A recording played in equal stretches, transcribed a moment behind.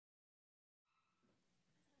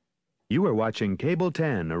You are watching Cable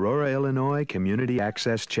 10, Aurora, Illinois Community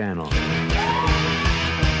Access Channel.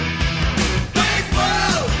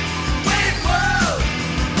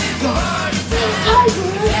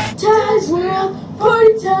 Tides World,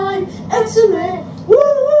 party time, excellent! Woo,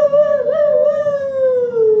 woo, woo, woo,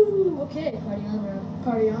 woo! Okay,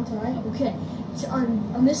 party on time. Okay, so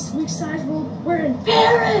on this week's Tides World, we're in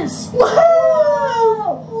Paris!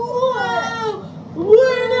 Whoa! Whoa!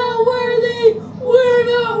 We're not worthy! We're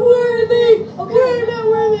not worthy! Okay, we're not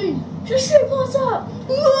worthy! Just stay close up!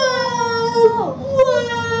 Whoa!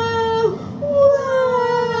 Whoa!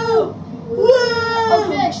 Whoa! Whoa!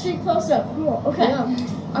 Okay, straight close up. Cool. Okay. Yeah.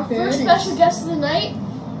 Our first special guest of the night,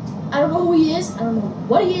 I don't know who he is, I don't know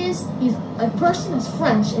what he is. He's a person that's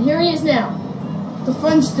French, and here he is now. The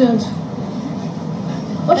French dude.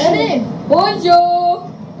 What's your name? Bonjour!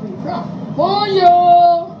 Where are you from?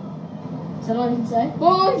 Bonjour! Is that all you can say?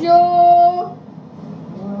 Bonjour!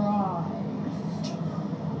 Right.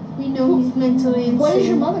 We know he's mentally insane. What is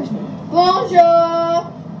your mother's name? Bonjour!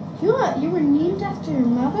 You were named after your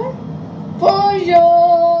mother?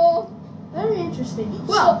 Bonjour! Very interesting.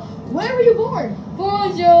 Well, where were you born?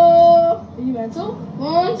 Bonjour! Are you mental?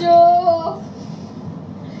 Bonjour!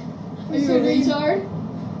 Are you a retard?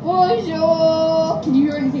 Bonjour! Can you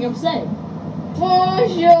hear anything I'm saying?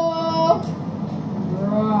 Bonjour!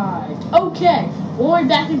 Right. Okay, we'll be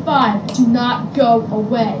back in 5. Do not go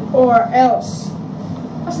away. Or else.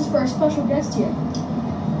 This is for our special guest here.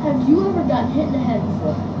 Have you ever gotten hit in the head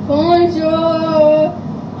before? Bonjour!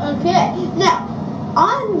 Okay. Now,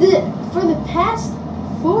 for the past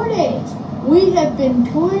 4 days, we have been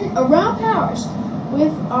touring around Paris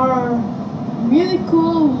with our really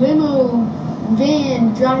cool limo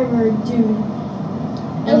van driver dude.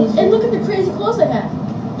 And look at the crazy clothes I have.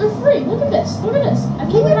 They're free. Look at this. Look at this. I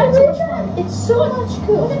can't even have so much fun. It's so much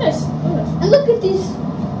cool. Look at this. Look at this. And look at these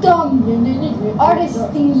dumb artist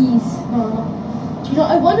thingies. You know,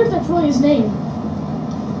 I wonder if that's really his name.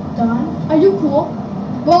 Don? Are you cool?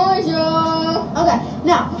 Bonjour! Okay,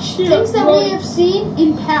 now, things that we have seen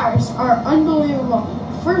in Paris are unbelievable.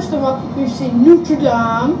 First of all, we've seen Notre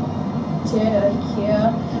Dame. Here.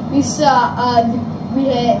 We saw the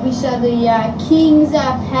King's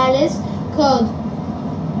Palace called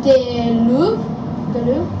the Louvre. The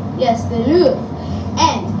Louvre? Yes, the Louvre.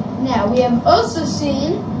 And now we have also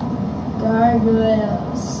seen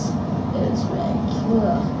gargoyles. It's really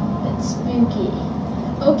cool. It's spooky.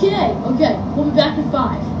 Okay, we'll be back in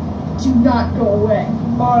 5. Do not go away.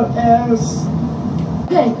 Or else.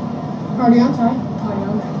 Okay, Party on time. party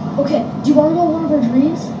on that. Okay, do you want to go one of our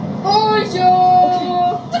dreams?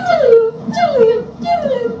 Bonjour!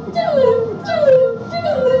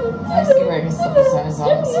 I'm scared to sing this kind of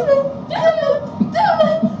songs.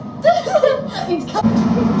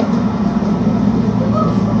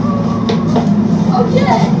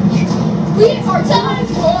 Okay, we are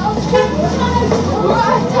Tides World.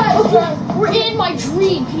 We're in my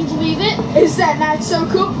dream. Can you believe it? Is that not so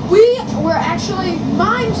cool? We were actually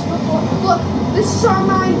mimes before. Look, this is our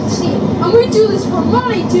mime scene. And we do this for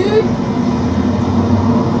money, dude.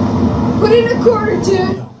 Put in a quarter,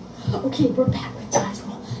 dude. Okay, we're back with Tides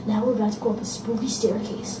World. Now we're about to go up a spooky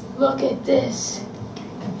staircase. Look at this.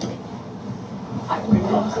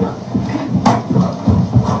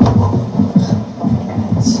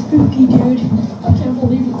 Spooky, dude. I can't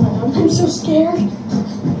believe it. I'm so scared.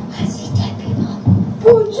 I see dead people.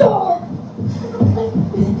 Bonjour!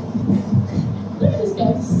 Look at this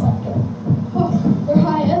guy, sucker. Oh, we're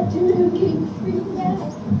high up, dude. I'm getting freaked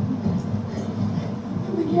out.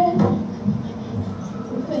 Come again.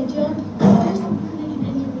 Okay, jump.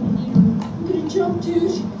 I'm gonna jump,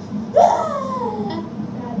 dude.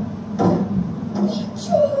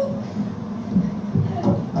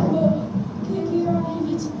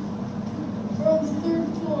 We're on the 3rd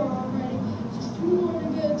floor already. Just 2 more to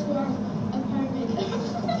go to our apartment.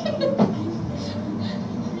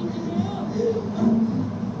 Freaking out.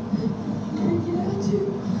 Freaking out too.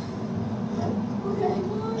 Okay,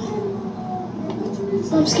 we're about to reach.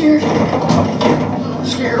 I'm scared. I'm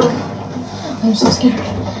scared. I'm so scared.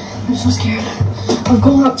 I'm so scared. I'm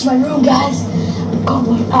going up to my room, guys. I'm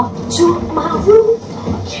going up to my room.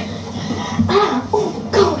 I'm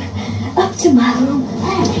going up to my room.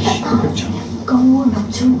 Going up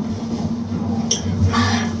to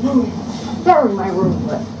my room. Not in my room,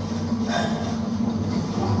 but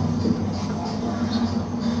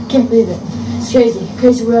can't believe it. It's crazy.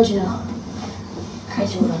 Crazy world, you know.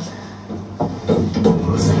 Crazy world.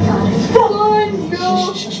 It's psychotic.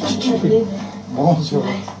 I can't believe it. Bonjour.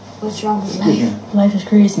 What's wrong with life? Life is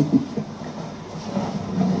crazy.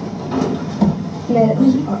 We are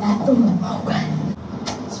at the room. Oh, God.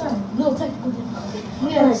 Sorry. little technical difficulty.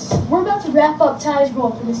 Yes. Alright, we're about to wrap up Ty's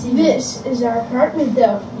role for this evening. This is our apartment,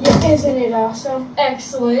 though. Yeah. Isn't it awesome?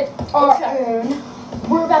 Excellent. Our Okay. own.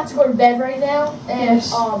 We're about to go to bed right now, and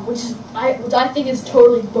Yes. which I think is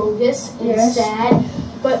totally bogus and Yes. sad.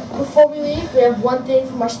 But before we leave, we have one thing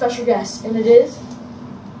from our special guest, and it is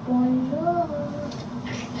Bonjour.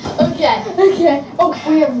 okay. Okay. Oh,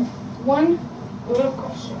 we have one little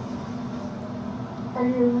question. Are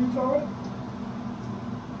you ready for it?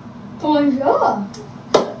 Bonjour.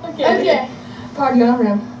 Okay. Party on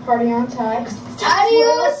him. Party on Ty.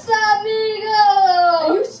 Adios, amigo.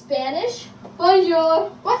 Are you Spanish? Bonjour.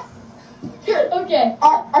 What? Okay.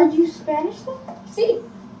 Are you Spanish then? See.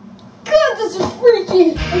 God, this is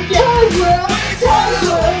freaky. Okay.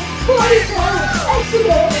 Time, party time,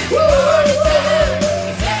 excellent. Woo!